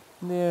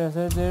there.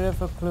 So there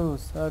for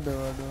clues.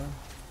 Aduh.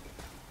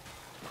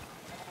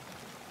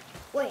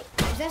 Wait,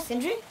 is that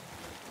Sindri?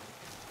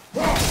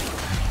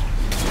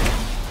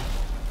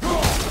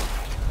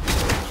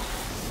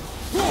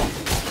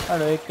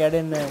 Aduh, एक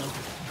Caden है.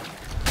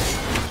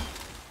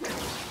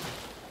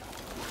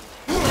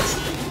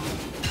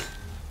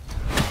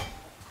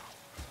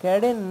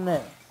 Caden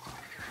है.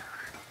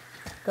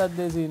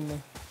 कद्दे scene ने.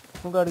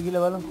 मुझे अड़गी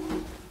लगा लो.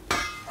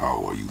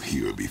 How are you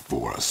here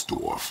before us,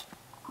 dwarf?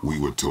 We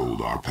were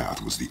told our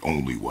path was the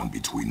only one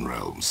between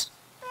realms.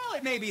 Well,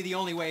 it may be the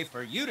only way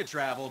for you to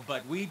travel,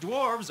 but we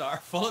dwarves are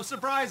full of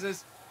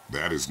surprises.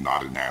 That is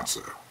not an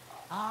answer.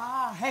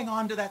 Ah, hang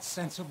on to that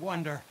sense of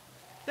wonder.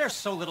 There's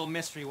so little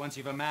mystery once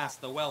you've amassed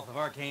the wealth of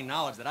arcane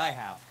knowledge that I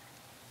have.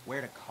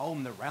 Where to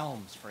comb the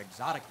realms for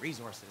exotic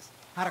resources.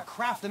 How to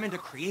craft them into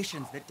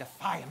creations that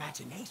defy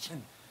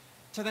imagination.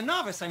 To the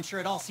novice, I'm sure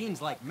it all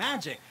seems like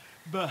magic,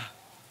 but...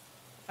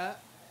 oh,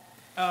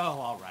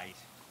 all right.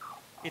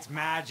 It's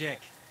magic.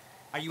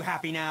 Are you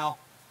happy now?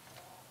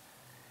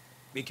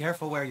 Be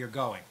careful where you're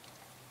going.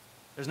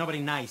 There's nobody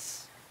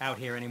nice out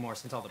here anymore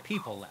since all the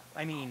people left.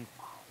 I mean,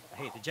 I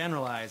hate to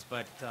generalize,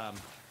 but,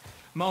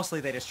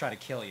 mostly they just try to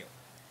kill you.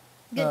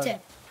 Good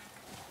tip.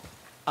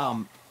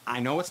 I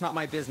know it's not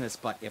my business,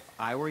 but if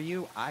I were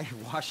you, I'd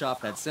wash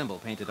off that symbol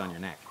painted on your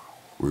neck.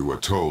 We were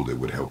told it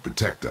would help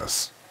protect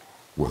us.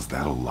 Was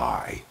that a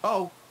lie?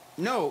 Oh,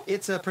 no,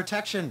 it's a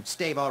protection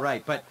stave, all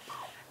right, but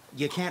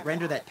you can't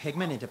render that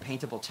pigment into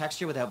paintable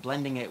texture without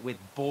blending it with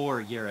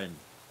boar urine.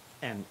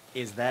 And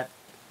is that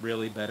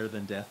really better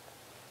than death?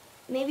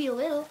 Maybe a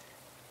little.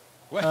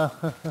 Well,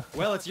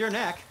 well, it's your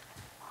neck.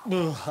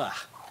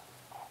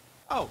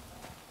 Oh,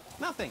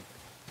 nothing.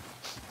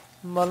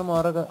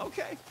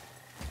 Okay.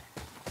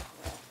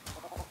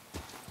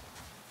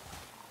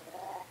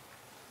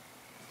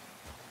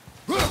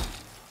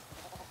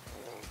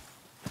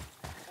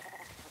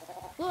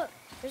 Look,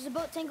 there's a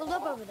boat tangled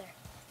up over there.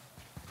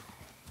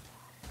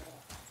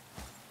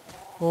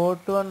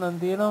 Boat's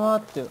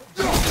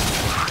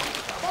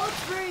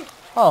free.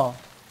 Oh,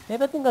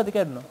 maybe I think I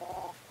can no.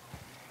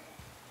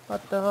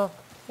 What the fuck?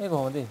 Hey, go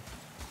on,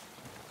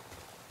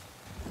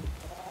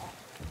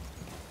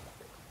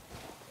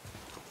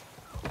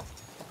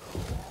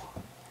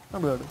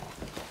 I'm good.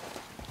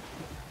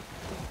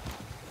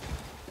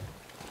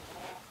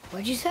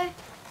 What'd you say?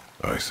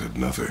 I said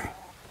nothing.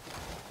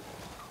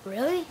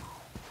 Really?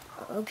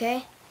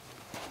 Okay.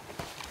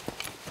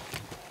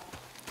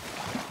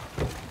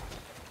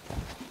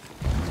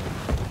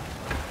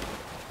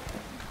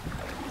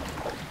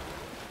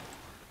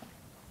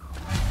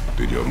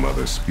 Did your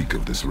mother speak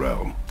of this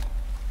realm?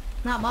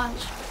 Not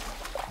much.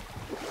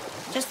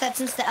 Just that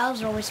since the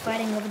elves are always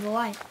fighting over the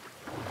light,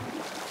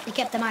 they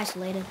kept them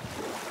isolated.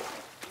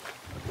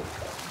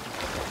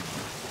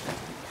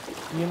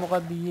 ये मौका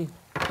दिए.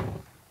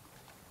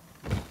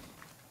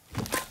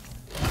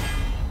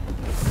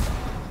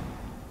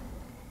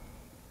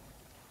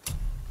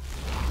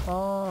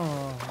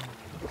 हाँ.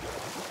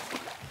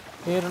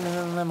 फिर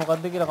उन्होंने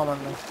मुकद्दे की रकम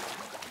आना.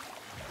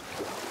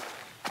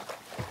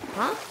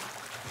 Huh?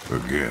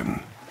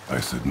 Again,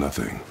 I said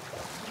nothing.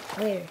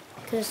 Weird.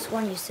 Could have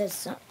sworn you said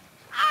something.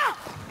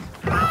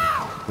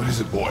 What is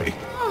it, boy?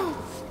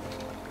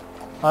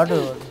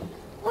 Harder.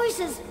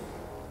 Voices.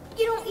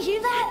 You don't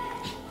hear that?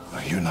 I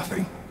hear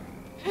nothing.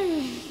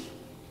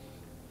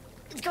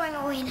 It's going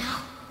away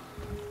now.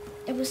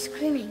 It was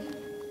screaming.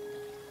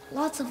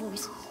 Lots of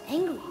voices.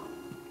 Angry.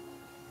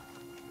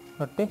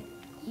 What?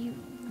 You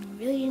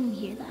really didn't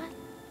hear that?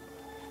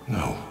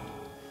 No.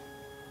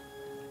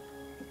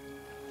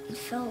 It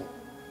felt...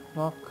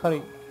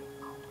 Makkari.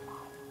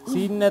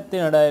 Scene natte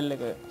nadayelle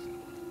ke.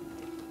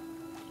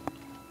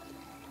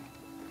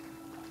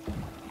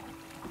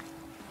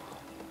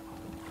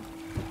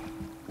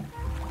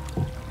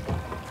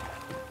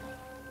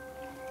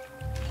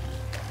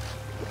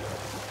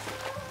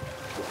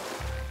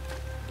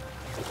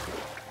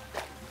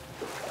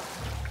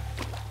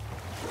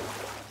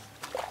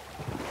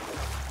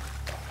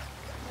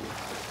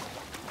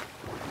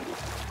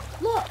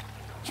 Look!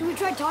 Should we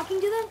try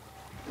talking to them?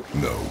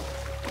 No.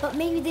 But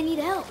maybe they need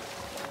help.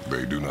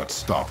 They do not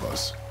stop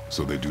us,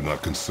 so they do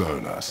not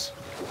concern us.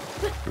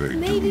 But They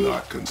maybe... do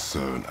not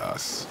concern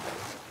us.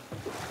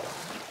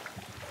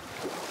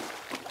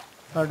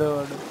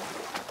 Harder.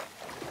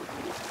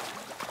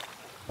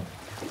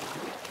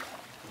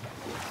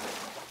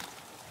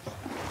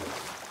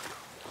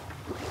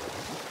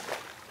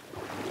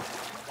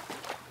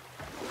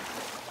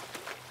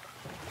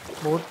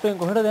 Boating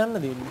කොහෙටද යන්න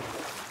දෙන්නේ?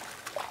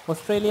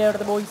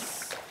 ඔස්ට්‍රේලියාවට boys.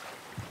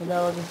 එලා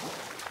වගේ.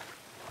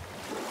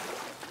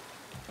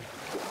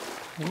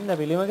 ඉන්න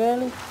පිළිම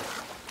කෑලි.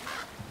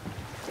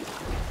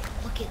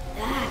 Look at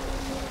that.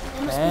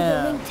 That must be the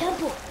Damn. ring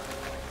temple.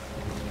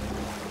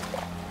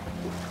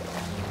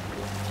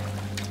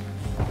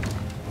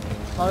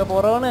 මගේ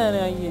පොරව නෑනේ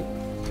අයියේ.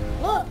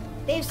 Look,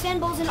 they have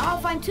symbols in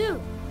Alfheim too.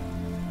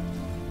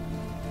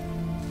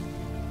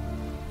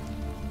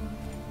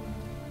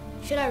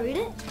 Should I read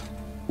it?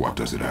 What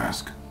does it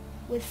ask?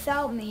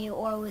 Without me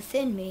or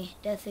within me,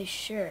 death is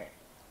sure.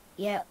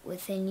 Yet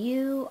within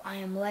you, I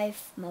am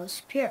life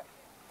most pure.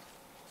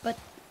 But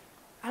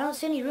I don't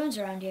see any runes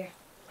around here.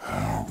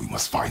 We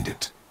must find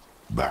it.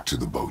 Back to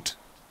the boat.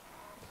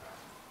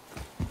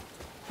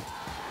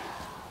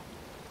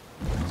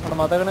 මට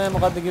මතක නෑ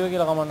මොකක්ද කිව්වේ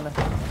කියලා කමන්නේ.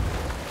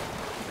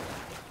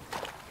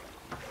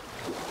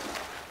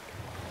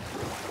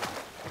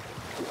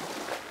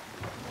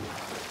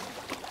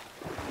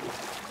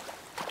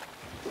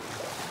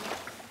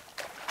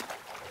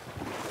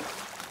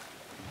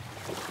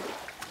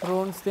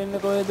 runes දෙන්න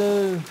කොහෙද?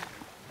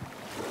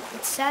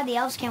 It's sad the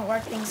elves can't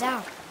work things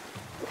out.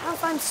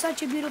 Alfheim's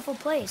such a beautiful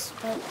place,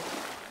 but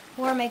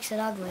war makes it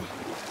ugly.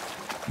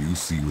 You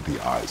see with the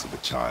eyes of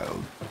a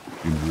child.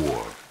 In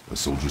war, a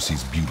soldier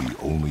sees beauty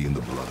only in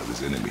the blood of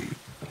his enemy.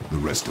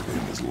 The rest of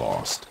him is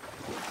lost,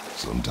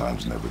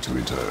 sometimes never to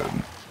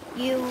return.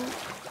 You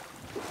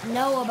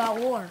know about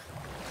war,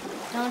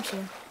 don't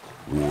you?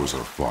 Wars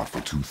are fought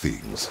for two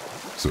things,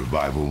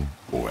 survival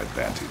or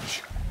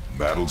advantage.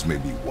 Battles may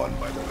be won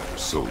by the better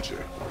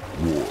soldier.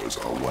 Wars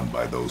are won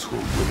by those who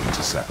are willing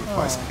to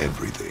sacrifice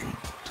everything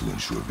to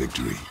ensure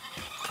victory.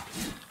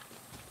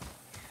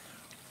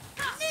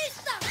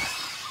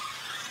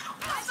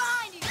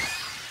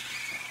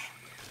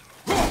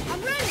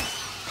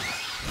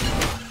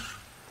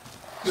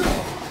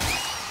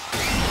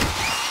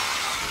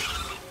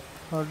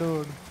 Oh,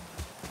 dude.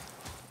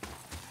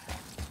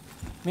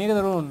 Make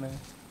the rune.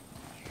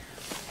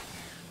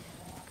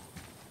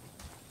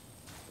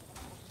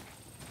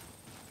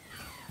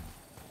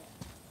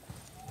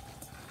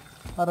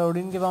 අර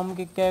උඩින් ගේ පම්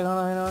kick කෑ ගහන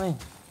වෙනවනේ.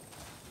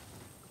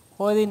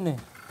 කොහෙද ඉන්නේ?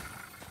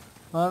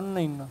 අන්න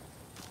ඉන්නවා.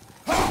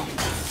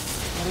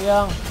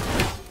 හරියන්.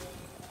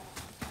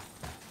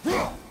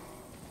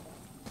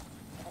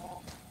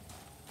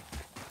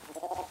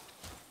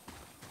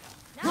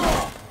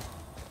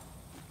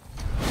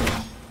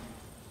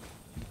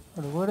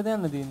 අර කොහෙද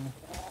යන්න තියෙන්නේ?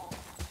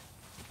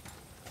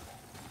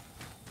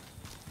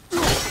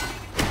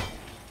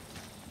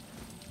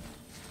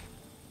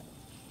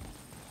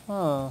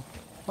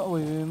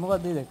 ඔය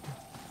මොකක්ද ඒ දැක්කේ?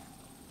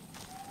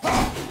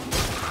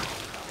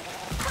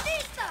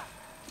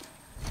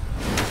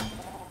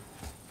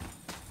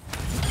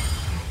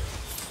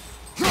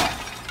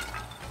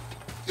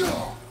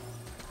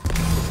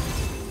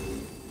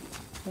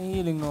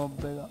 healing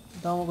orb එක.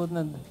 තාම මොකොත්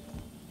නැද්ද?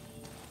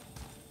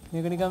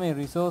 මේක නිකන් මේ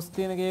resource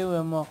තියෙන කේව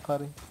මොකක්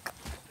හරි.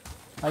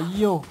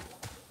 අයියෝ.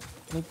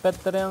 මේ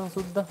පැත්තට යන්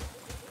සුද්දා.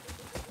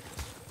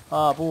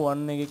 ආපු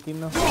වන් එකෙක්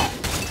ඉන්නවා.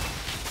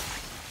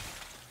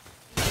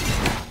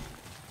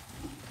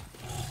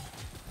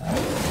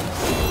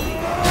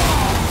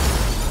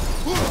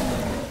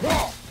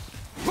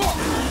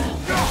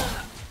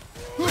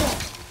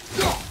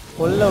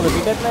 කොල්ලව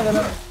පිටත් නැහැ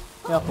කරන්නේ.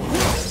 යකෝ.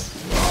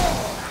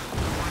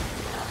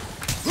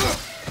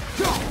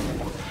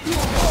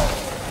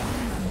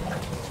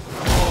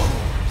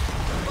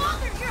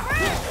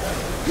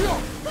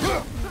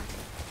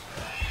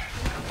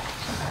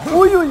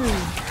 Oi oi oi.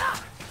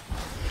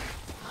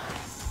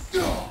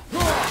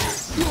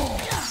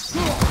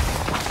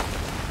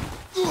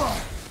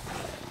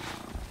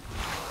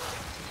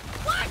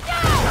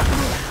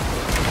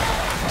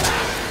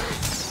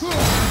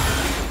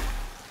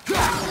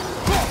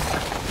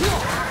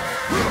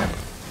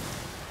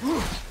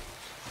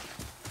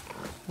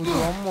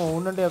 Udah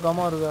udah dia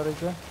kamar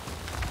garis ya.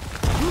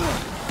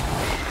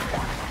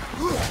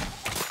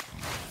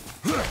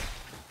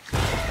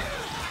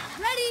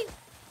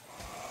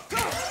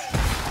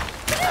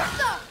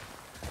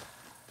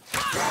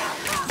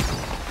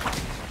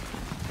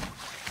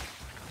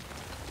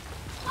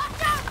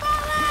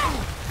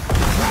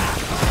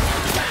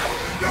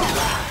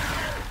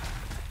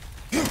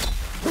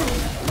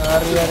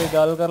 Hari-hari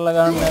gal karla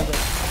gahna hai.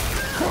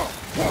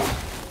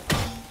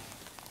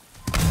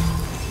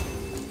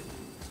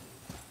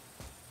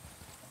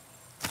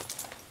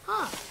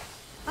 Huh.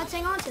 Let's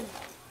hang on to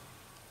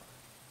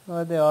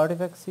them. The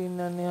artifact scene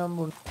nanne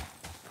hambun.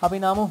 Api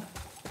namu.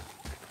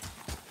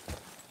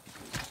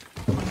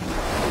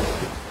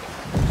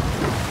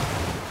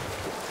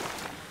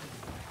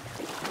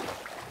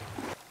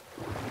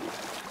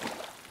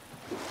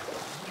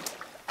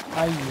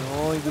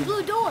 Ayyo, The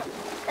blue door.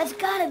 That's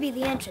gotta be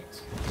the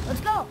entrance.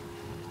 Let's go.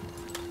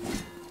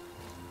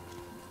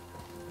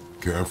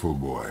 Careful,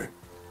 boy.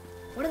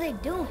 What are they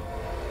doing?